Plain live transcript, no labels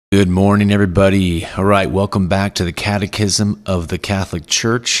Good morning, everybody. All right, welcome back to the Catechism of the Catholic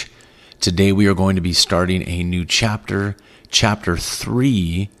Church. Today we are going to be starting a new chapter, chapter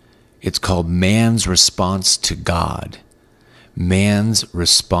 3. It's called Man's Response to God. Man's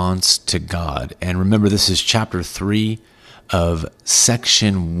Response to God. And remember, this is chapter 3 of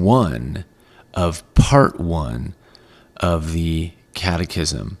section 1 of part 1 of the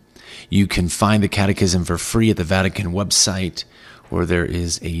Catechism. You can find the Catechism for free at the Vatican website, or there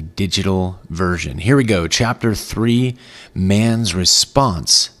is a digital version. Here we go, chapter 3, Man's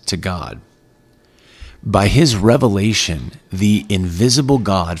Response to God. By his revelation, the invisible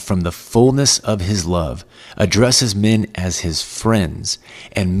God, from the fullness of his love, addresses men as his friends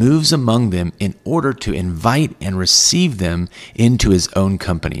and moves among them in order to invite and receive them into his own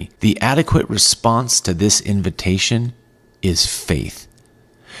company. The adequate response to this invitation is faith.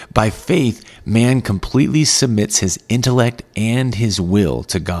 By faith, man completely submits his intellect and his will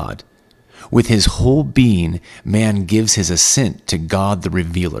to God. With his whole being, man gives his assent to God the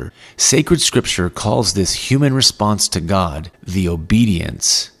Revealer. Sacred Scripture calls this human response to God the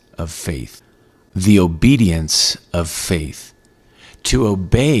obedience of faith. The obedience of faith. To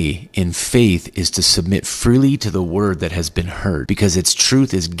obey in faith is to submit freely to the word that has been heard, because its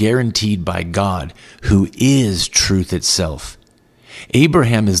truth is guaranteed by God, who is truth itself.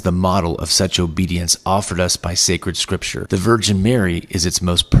 Abraham is the model of such obedience offered us by sacred Scripture. The Virgin Mary is its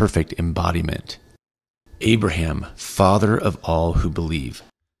most perfect embodiment. Abraham, father of all who believe.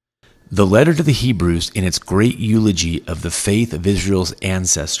 The letter to the Hebrews, in its great eulogy of the faith of Israel's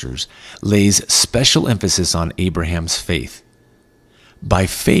ancestors, lays special emphasis on Abraham's faith. By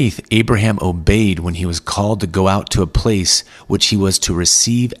faith, Abraham obeyed when he was called to go out to a place which he was to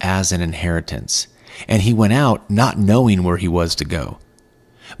receive as an inheritance. And he went out not knowing where he was to go.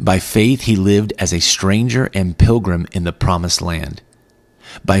 By faith he lived as a stranger and pilgrim in the promised land.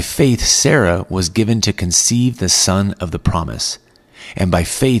 By faith Sarah was given to conceive the son of the promise. And by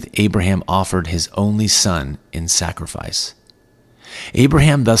faith Abraham offered his only son in sacrifice.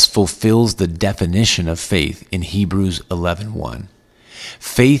 Abraham thus fulfills the definition of faith in Hebrews 11:1.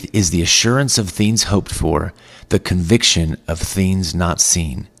 Faith is the assurance of things hoped for, the conviction of things not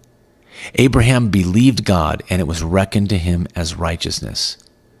seen. Abraham believed God, and it was reckoned to him as righteousness.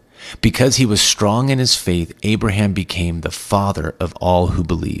 Because he was strong in his faith, Abraham became the father of all who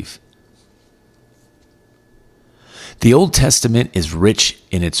believe. The Old Testament is rich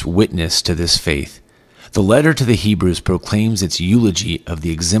in its witness to this faith. The letter to the Hebrews proclaims its eulogy of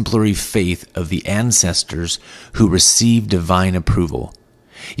the exemplary faith of the ancestors who received divine approval.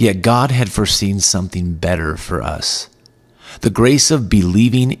 Yet God had foreseen something better for us. The grace of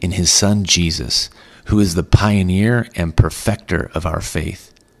believing in his Son Jesus, who is the pioneer and perfecter of our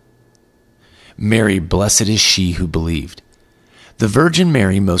faith. Mary, blessed is she who believed. The Virgin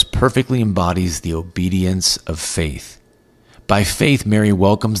Mary most perfectly embodies the obedience of faith. By faith, Mary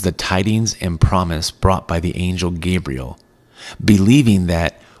welcomes the tidings and promise brought by the angel Gabriel, believing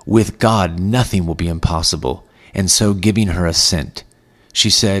that with God nothing will be impossible, and so giving her assent. She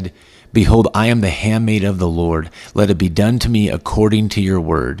said, "Behold, I am the handmaid of the Lord. Let it be done to me according to your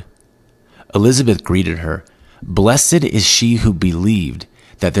word." Elizabeth greeted her, "Blessed is she who believed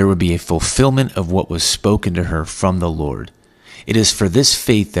that there would be a fulfillment of what was spoken to her from the Lord. It is for this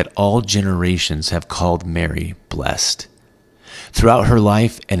faith that all generations have called Mary blessed." Throughout her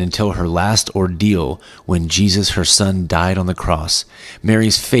life and until her last ordeal, when Jesus, her son, died on the cross,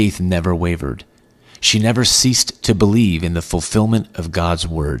 Mary's faith never wavered. She never ceased to believe in the fulfillment of God's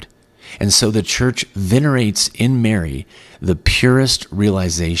word. And so the Church venerates in Mary the purest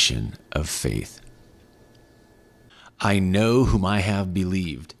realization of faith. I know whom I have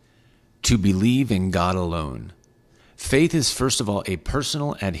believed, to believe in God alone. Faith is first of all a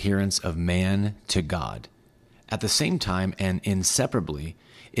personal adherence of man to God. At the same time and inseparably,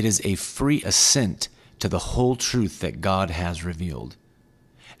 it is a free assent to the whole truth that God has revealed.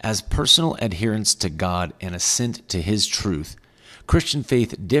 As personal adherence to God and assent to his truth, Christian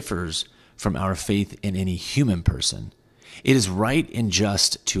faith differs from our faith in any human person. It is right and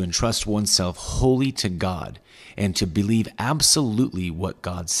just to entrust oneself wholly to God and to believe absolutely what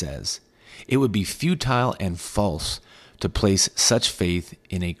God says. It would be futile and false to place such faith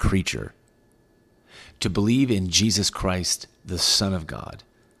in a creature. To believe in Jesus Christ, the Son of God.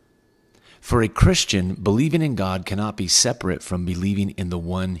 For a Christian, believing in God cannot be separate from believing in the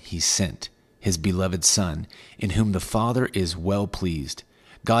one he sent, his beloved Son, in whom the Father is well pleased.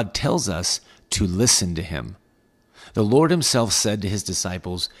 God tells us to listen to him. The Lord himself said to his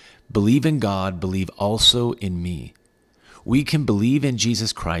disciples, "Believe in God, believe also in me." We can believe in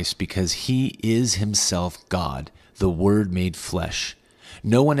Jesus Christ because he is himself God, the Word made flesh.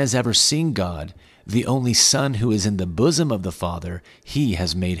 No one has ever seen God. The only Son who is in the bosom of the Father, he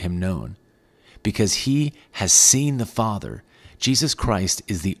has made him known. Because he has seen the Father, Jesus Christ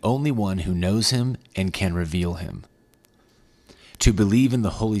is the only one who knows him and can reveal him. To believe in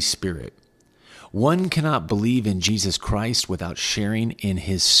the Holy Spirit. One cannot believe in Jesus Christ without sharing in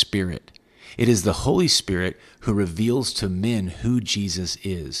his Spirit. It is the Holy Spirit who reveals to men who Jesus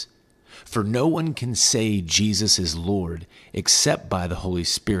is. For no one can say Jesus is Lord except by the Holy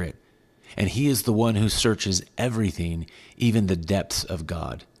Spirit, and he is the one who searches everything, even the depths of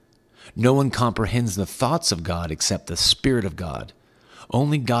God. No one comprehends the thoughts of God except the Spirit of God.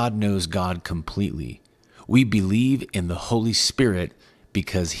 Only God knows God completely. We believe in the Holy Spirit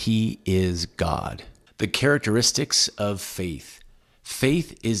because he is God. The characteristics of faith.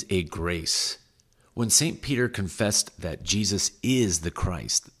 Faith is a grace. When St. Peter confessed that Jesus is the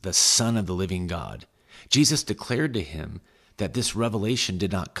Christ, the Son of the living God, Jesus declared to him that this revelation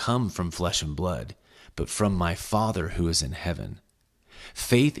did not come from flesh and blood, but from my Father who is in heaven.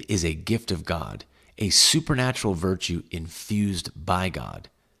 Faith is a gift of God, a supernatural virtue infused by God.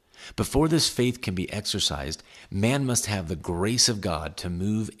 Before this faith can be exercised, man must have the grace of God to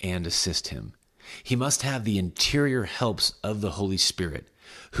move and assist him. He must have the interior helps of the Holy Spirit,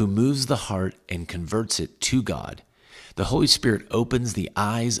 who moves the heart and converts it to God. The Holy Spirit opens the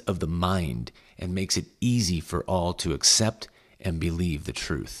eyes of the mind and makes it easy for all to accept and believe the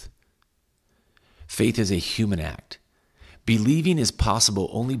truth. Faith is a human act. Believing is possible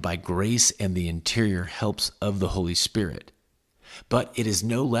only by grace and the interior helps of the Holy Spirit. But it is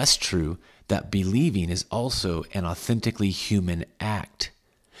no less true that believing is also an authentically human act.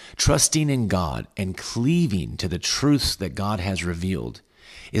 Trusting in God and cleaving to the truths that God has revealed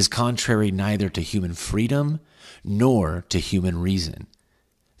is contrary neither to human freedom nor to human reason.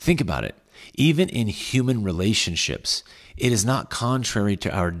 Think about it. Even in human relationships, it is not contrary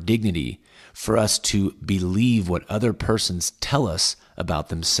to our dignity for us to believe what other persons tell us about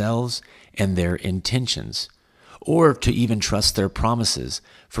themselves and their intentions, or to even trust their promises.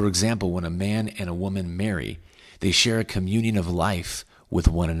 For example, when a man and a woman marry, they share a communion of life with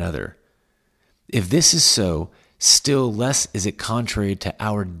one another. If this is so, still less is it contrary to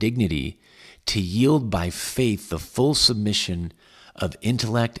our dignity to yield by faith the full submission of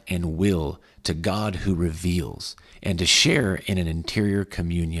intellect and will to God who reveals, and to share in an interior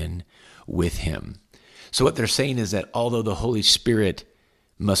communion with him. So what they're saying is that although the Holy Spirit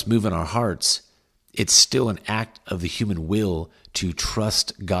must move in our hearts, it's still an act of the human will to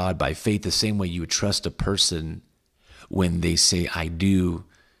trust God by faith, the same way you would trust a person when they say, I do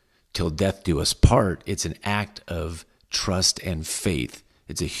till death do us part. It's an act of trust and faith.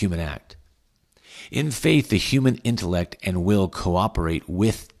 It's a human act. In faith, the human intellect and will cooperate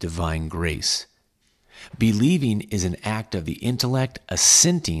with divine grace. Believing is an act of the intellect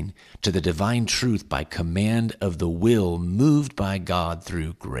assenting to the divine truth by command of the will moved by God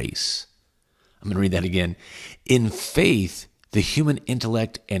through grace. I'm going to read that again. In faith, the human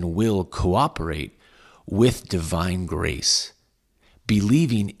intellect and will cooperate with divine grace.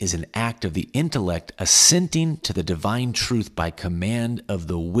 Believing is an act of the intellect assenting to the divine truth by command of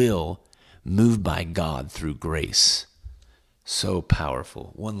the will moved by God through grace. So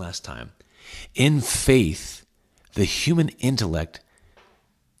powerful. One last time. In faith, the human intellect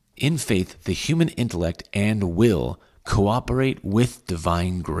and will cooperate with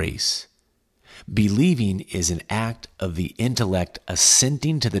divine grace. Believing is an act of the intellect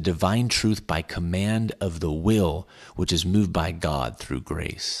assenting to the divine truth by command of the will, which is moved by God through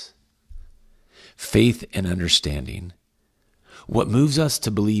grace. Faith and understanding. What moves us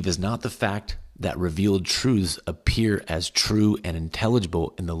to believe is not the fact that revealed truths appear as true and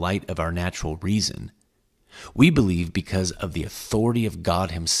intelligible in the light of our natural reason. We believe because of the authority of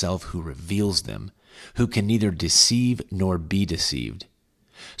God himself who reveals them, who can neither deceive nor be deceived,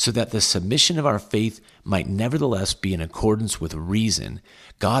 so that the submission of our faith might nevertheless be in accordance with reason.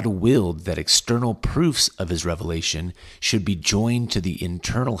 God willed that external proofs of his revelation should be joined to the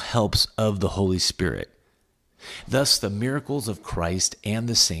internal helps of the Holy Spirit. Thus, the miracles of Christ and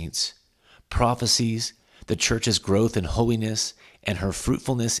the saints, prophecies, the church's growth in holiness, and her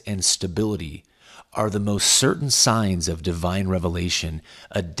fruitfulness and stability are the most certain signs of divine revelation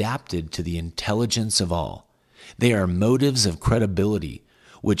adapted to the intelligence of all. They are motives of credibility,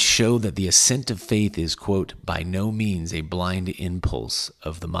 which show that the assent of faith is, quote, by no means a blind impulse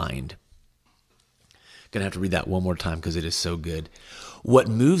of the mind. Going to have to read that one more time because it is so good. What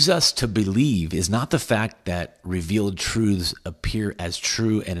moves us to believe is not the fact that revealed truths appear as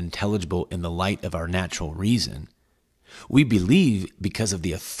true and intelligible in the light of our natural reason. We believe because of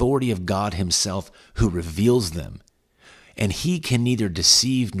the authority of God himself who reveals them. and he can neither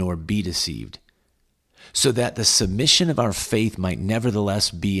deceive nor be deceived. So that the submission of our faith might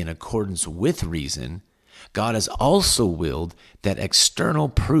nevertheless be in accordance with reason, God has also willed that external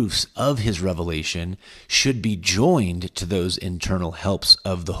proofs of his revelation should be joined to those internal helps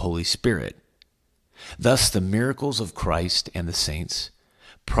of the Holy Spirit. Thus the miracles of Christ and the saints,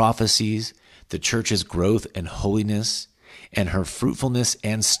 prophecies, the church's growth and holiness, and her fruitfulness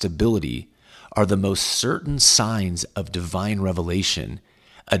and stability are the most certain signs of divine revelation,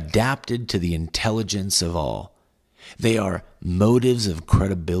 adapted to the intelligence of all. They are motives of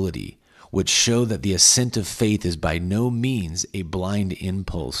credibility, which show that the assent of faith is by no means a blind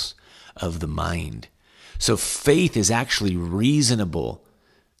impulse of the mind. So faith is actually reasonable.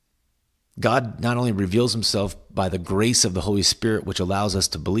 God not only reveals himself by the grace of the Holy Spirit, which allows us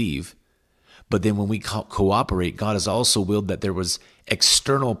to believe, but then when we cooperate, God has also willed that there was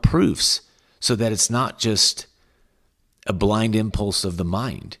external proofs, so that it's not just a blind impulse of the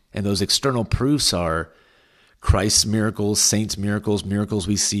mind. And those external proofs are Christ's miracles, saints' miracles, miracles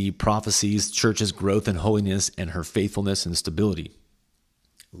we see, prophecies, church's growth and holiness, and her faithfulness and stability.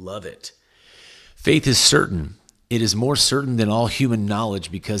 Love it. Faith is certain. It is more certain than all human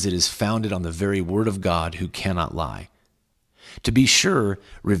knowledge because it is founded on the very word of God, who cannot lie. To be sure,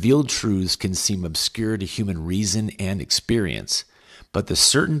 revealed truths can seem obscure to human reason and experience, but the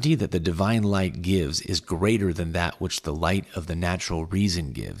certainty that the divine light gives is greater than that which the light of the natural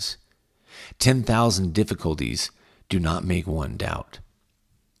reason gives. 10,000 difficulties do not make one doubt.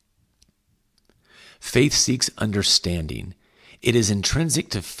 Faith seeks understanding. It is intrinsic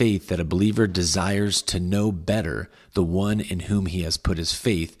to faith that a believer desires to know better the one in whom he has put his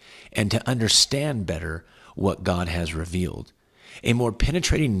faith and to understand better what God has revealed. A more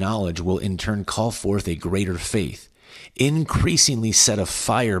penetrating knowledge will in turn call forth a greater faith, increasingly set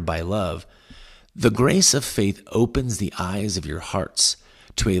afire by love. The grace of faith opens the eyes of your hearts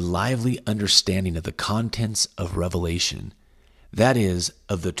to a lively understanding of the contents of revelation, that is,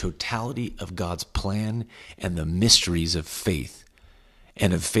 of the totality of God's plan and the mysteries of faith,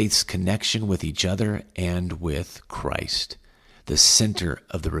 and of faith's connection with each other and with Christ, the center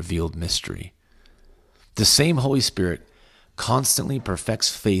of the revealed mystery. The same Holy Spirit constantly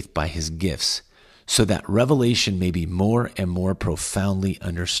perfects faith by his gifts, so that revelation may be more and more profoundly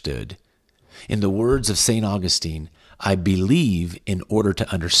understood. In the words of St. Augustine, I believe in order to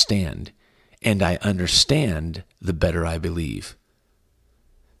understand, and I understand the better I believe.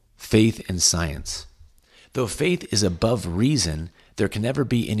 Faith and science. Though faith is above reason, there can never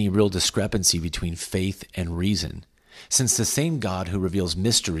be any real discrepancy between faith and reason, since the same God who reveals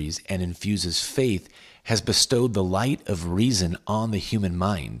mysteries and infuses faith has bestowed the light of reason on the human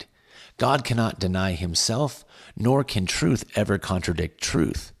mind. God cannot deny himself, nor can truth ever contradict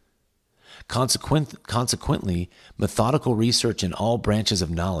truth. Consequently, methodical research in all branches of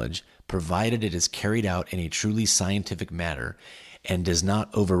knowledge, provided it is carried out in a truly scientific manner and does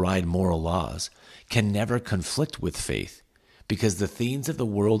not override moral laws, can never conflict with faith, because the themes of the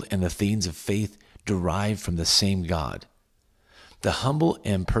world and the themes of faith derive from the same God. The humble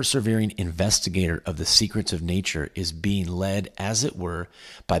and persevering investigator of the secrets of nature is being led, as it were,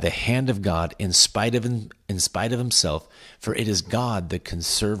 by the hand of God in spite of himself, for it is God, the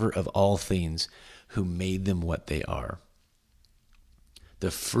conserver of all things, who made them what they are. The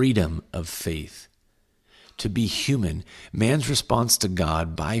freedom of faith. To be human, man's response to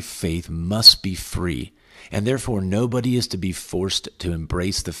God by faith must be free, and therefore nobody is to be forced to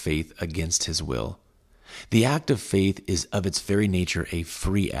embrace the faith against his will. The act of faith is of its very nature a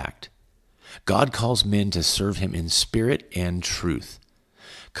free act. God calls men to serve him in spirit and truth.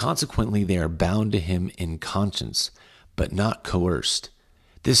 Consequently, they are bound to him in conscience, but not coerced.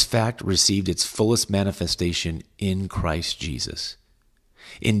 This fact received its fullest manifestation in Christ Jesus.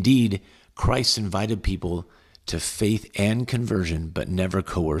 Indeed, Christ invited people to faith and conversion, but never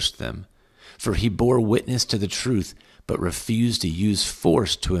coerced them. For he bore witness to the truth, but refused to use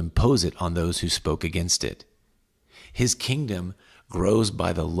force to impose it on those who spoke against it. His kingdom grows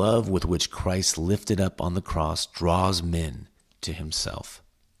by the love with which Christ, lifted up on the cross, draws men to himself.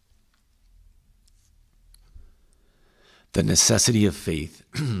 The necessity of faith.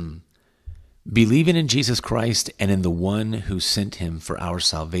 Believing in Jesus Christ and in the one who sent him for our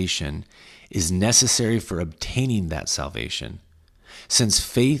salvation is necessary for obtaining that salvation.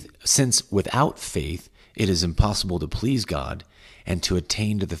 Since without faith it is impossible to please God and to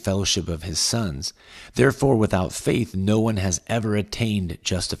attain to the fellowship of his sons. Therefore, without faith no one has ever attained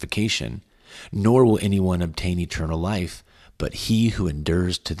justification, nor will anyone obtain eternal life, but he who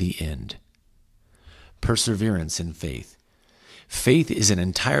endures to the end. Perseverance in faith. Faith is an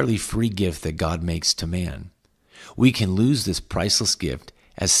entirely free gift that God makes to man. We can lose this priceless gift,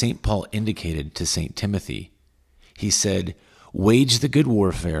 as St. Paul indicated to St. Timothy. He said, "Wage the good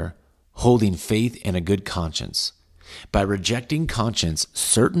warfare, holding faith and a good conscience." By rejecting conscience,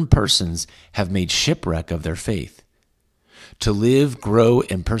 certain persons have made shipwreck of their faith. To live, grow,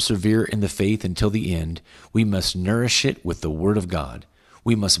 and persevere in the faith until the end, we must nourish it with the Word of God.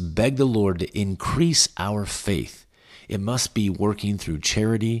 We must beg the Lord to increase our faith. It must be working through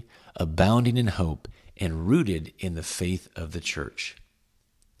charity, abounding in hope, and rooted in the faith of the church.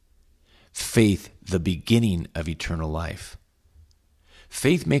 Faith, the beginning of eternal life.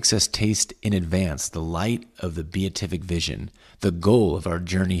 Faith makes us taste in advance the light of the beatific vision, the goal of our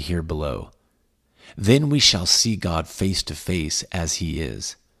journey here below. Then we shall see God face to face as He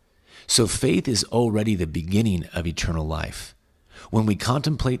is. So faith is already the beginning of eternal life. When we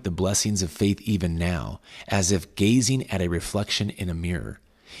contemplate the blessings of faith even now, as if gazing at a reflection in a mirror,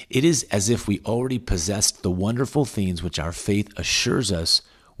 it is as if we already possessed the wonderful things which our faith assures us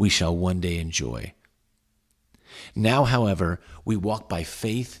we shall one day enjoy. Now, however, we walk by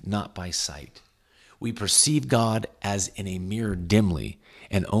faith, not by sight. We perceive God as in a mirror dimly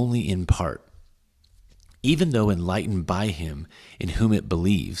and only in part. Even though enlightened by Him in whom it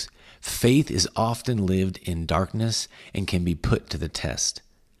believes, faith is often lived in darkness and can be put to the test.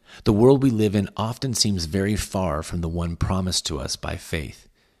 The world we live in often seems very far from the one promised to us by faith.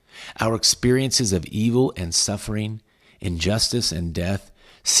 Our experiences of evil and suffering, injustice and death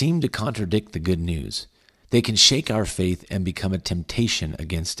seem to contradict the good news. They can shake our faith and become a temptation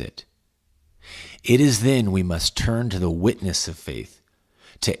against it. It is then we must turn to the witness of faith,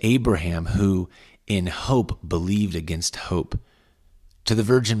 to Abraham who, in hope, believed against hope, to the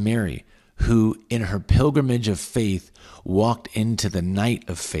Virgin Mary who, in her pilgrimage of faith, walked into the night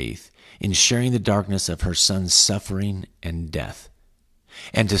of faith in sharing the darkness of her Son's suffering and death,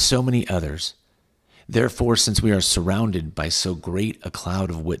 and to so many others. Therefore, since we are surrounded by so great a cloud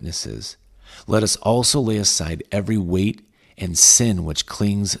of witnesses, let us also lay aside every weight and sin which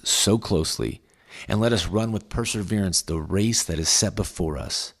clings so closely, and let us run with perseverance the race that is set before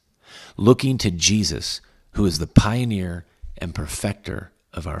us, looking to Jesus, who is the pioneer and perfecter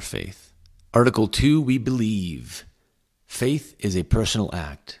of our faith. Article 2, we believe. Faith is a personal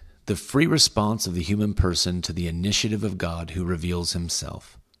act, the free response of the human person to the initiative of God who reveals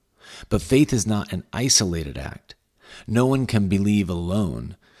Himself. But faith is not an isolated act. No one can believe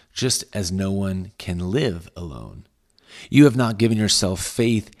alone, just as no one can live alone. You have not given yourself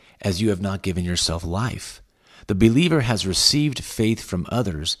faith as you have not given yourself life. The believer has received faith from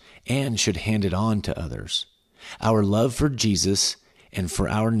others and should hand it on to others. Our love for Jesus and for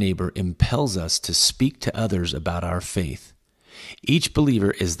our neighbor impels us to speak to others about our faith. Each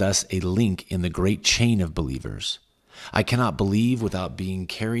believer is thus a link in the great chain of believers. I cannot believe without being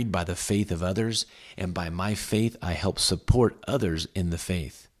carried by the faith of others, and by my faith I help support others in the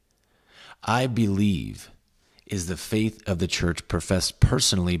faith. I believe is the faith of the church professed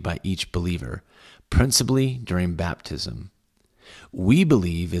personally by each believer, principally during baptism. We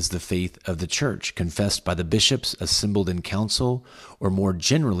believe is the faith of the church confessed by the bishops assembled in council, or more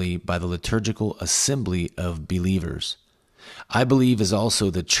generally by the liturgical assembly of believers. I believe is also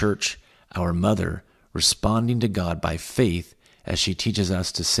the church, our mother, responding to God by faith as she teaches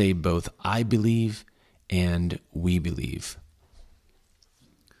us to say both I believe and we believe.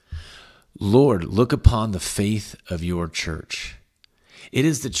 Lord, look upon the faith of your church. It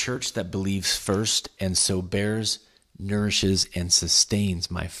is the church that believes first and so bears, nourishes, and sustains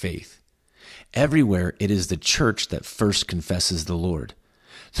my faith. Everywhere it is the church that first confesses the Lord.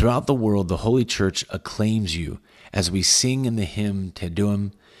 Throughout the world, the Holy Church acclaims you as we sing in the hymn Te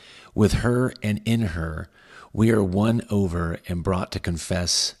Deum. With her and in her, we are won over and brought to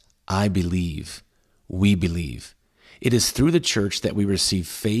confess, I believe, we believe. It is through the church that we receive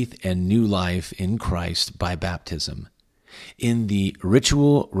faith and new life in Christ by baptism. In the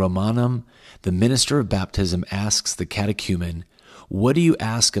Ritual Romanum, the minister of baptism asks the catechumen, what do you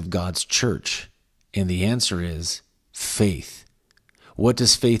ask of God's church? And the answer is, faith. What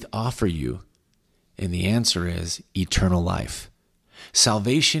does faith offer you? And the answer is, eternal life.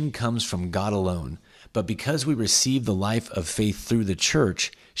 Salvation comes from God alone, but because we receive the life of faith through the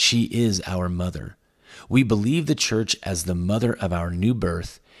church, she is our mother. We believe the church as the mother of our new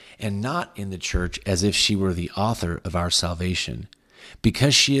birth, and not in the church as if she were the author of our salvation.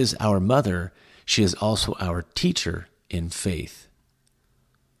 Because she is our mother, she is also our teacher in faith.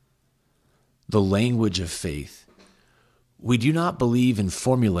 The language of faith. We do not believe in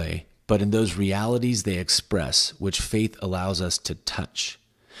formulae, but in those realities they express, which faith allows us to touch.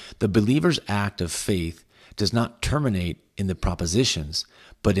 The believer's act of faith does not terminate in the propositions,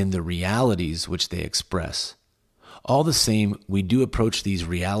 but in the realities which they express. All the same, we do approach these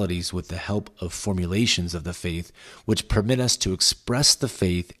realities with the help of formulations of the faith, which permit us to express the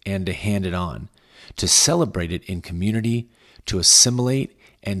faith and to hand it on, to celebrate it in community, to assimilate,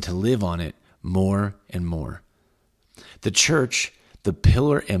 and to live on it more and more. The church, the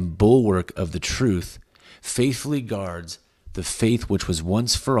pillar and bulwark of the truth, faithfully guards the faith which was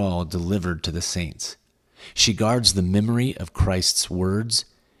once for all delivered to the saints. She guards the memory of Christ's words.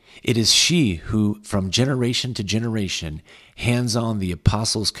 It is she who, from generation to generation, hands on the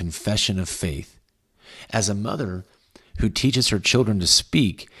apostles' confession of faith. As a mother who teaches her children to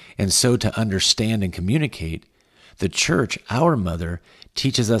speak and so to understand and communicate, the church, our mother,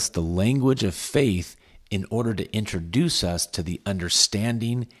 teaches us the language of faith in order to introduce us to the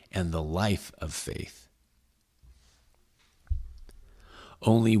understanding and the life of faith.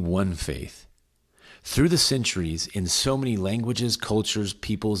 Only one faith. Through the centuries, in so many languages, cultures,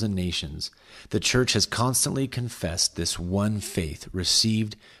 peoples, and nations, the church has constantly confessed this one faith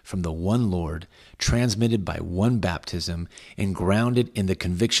received from the one Lord, transmitted by one baptism, and grounded in the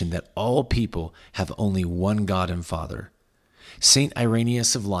conviction that all people have only one God and Father. St.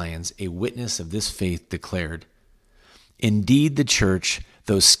 Irenaeus of Lyons, a witness of this faith, declared, "Indeed, the church,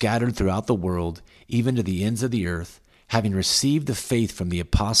 though scattered throughout the world, even to the ends of the earth, having received the faith from the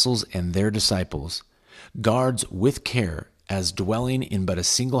apostles and their disciples, guards with care as dwelling in but a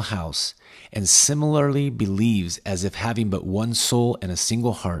single house, and similarly believes as if having but one soul and a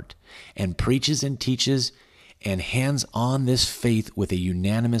single heart, and preaches and teaches, and hands on this faith with a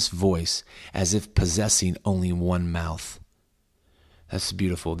unanimous voice, as if possessing only one mouth." That's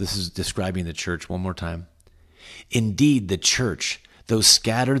beautiful. This is describing the church one more time. "Indeed, the church, though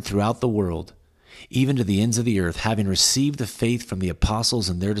scattered throughout the world, even to the ends of the earth, having received the faith from the apostles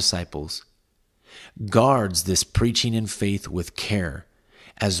and their disciples, guards this preaching and faith with care,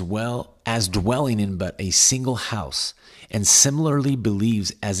 as well as dwelling in but a single house, and similarly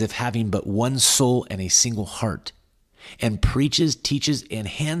believes as if having but one soul and a single heart, and preaches, teaches, and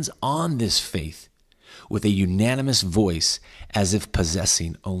hands on this faith with a unanimous voice, as if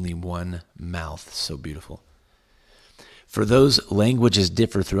possessing only one mouth." So beautiful. For those languages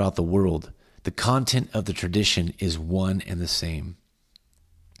differ throughout the world, the content of the tradition is one and the same.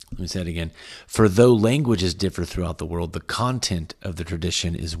 Let me say it again. For though languages differ throughout the world, the content of the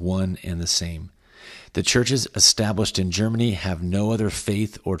tradition is one and the same. The churches established in Germany have no other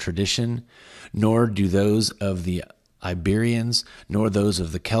faith or tradition, nor do those of the Iberians, nor those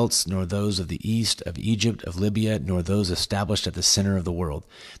of the Celts, nor those of the east, of Egypt, of Libya, nor those established at the center of the world.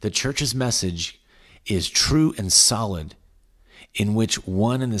 The church's message is true and solid, in which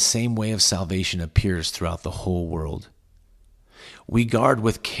one and the same way of salvation appears throughout the whole world. We guard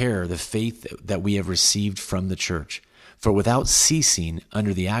with care the faith that we have received from the church, for without ceasing,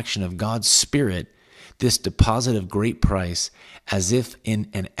 under the action of God's Spirit, this deposit of great price, as if in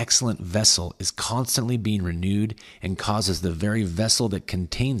an excellent vessel, is constantly being renewed and causes the very vessel that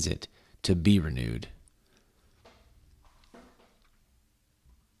contains it to be renewed.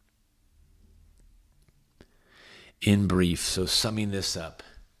 In brief, so summing this up,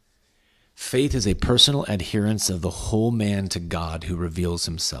 faith is a personal adherence of the whole man to God who reveals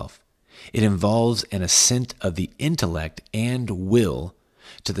himself. It involves an assent of the intellect and will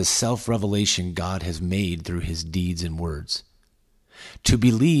to the self-revelation God has made through his deeds and words. To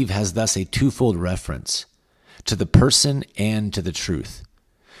believe has thus a twofold reference, to the person and to the truth.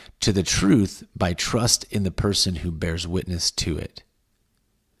 To the truth by trust in the person who bears witness to it.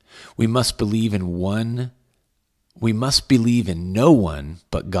 We must believe in no one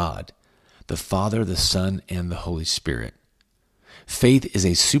but God, the Father, the Son, and the Holy Spirit. Faith is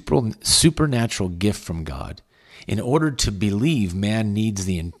a supernatural gift from God. In order to believe, man needs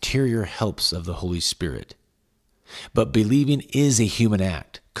the interior helps of the Holy Spirit. But believing is a human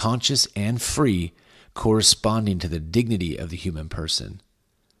act, conscious and free, corresponding to the dignity of the human person.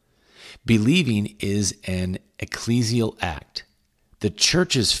 Believing is an ecclesial act. The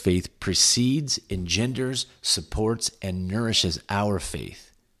church's faith precedes, engenders, supports, and nourishes our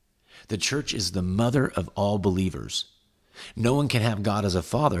faith. The church is the mother of all believers. No one can have God as a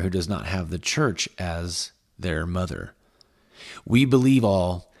father who does not have the church as their mother. We believe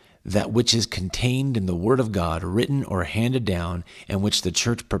all that which is contained in the Word of God, written or handed down, and which the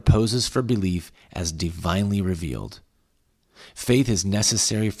church proposes for belief as divinely revealed. Faith is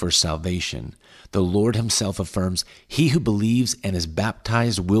necessary for salvation. The Lord himself affirms, "He who believes and is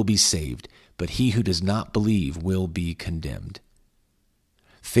baptized will be saved, but he who does not believe will be condemned."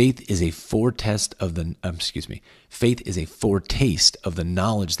 Faith is a foretaste of the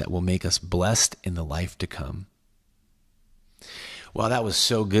knowledge that will make us blessed in the life to come. Wow, that was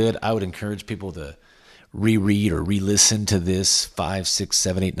so good. I would encourage people to reread or re-listen to this 5, 6,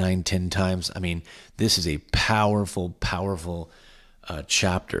 7, 8, 9, 10 times. I mean, this is a powerful, powerful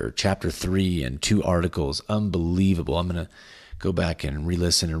chapter 3 and 2 articles. Unbelievable. I'm going to go back and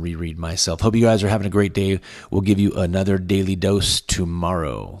re-listen and reread myself. Hope you guys are having a great day. We'll give you another daily dose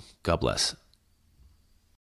tomorrow. God bless.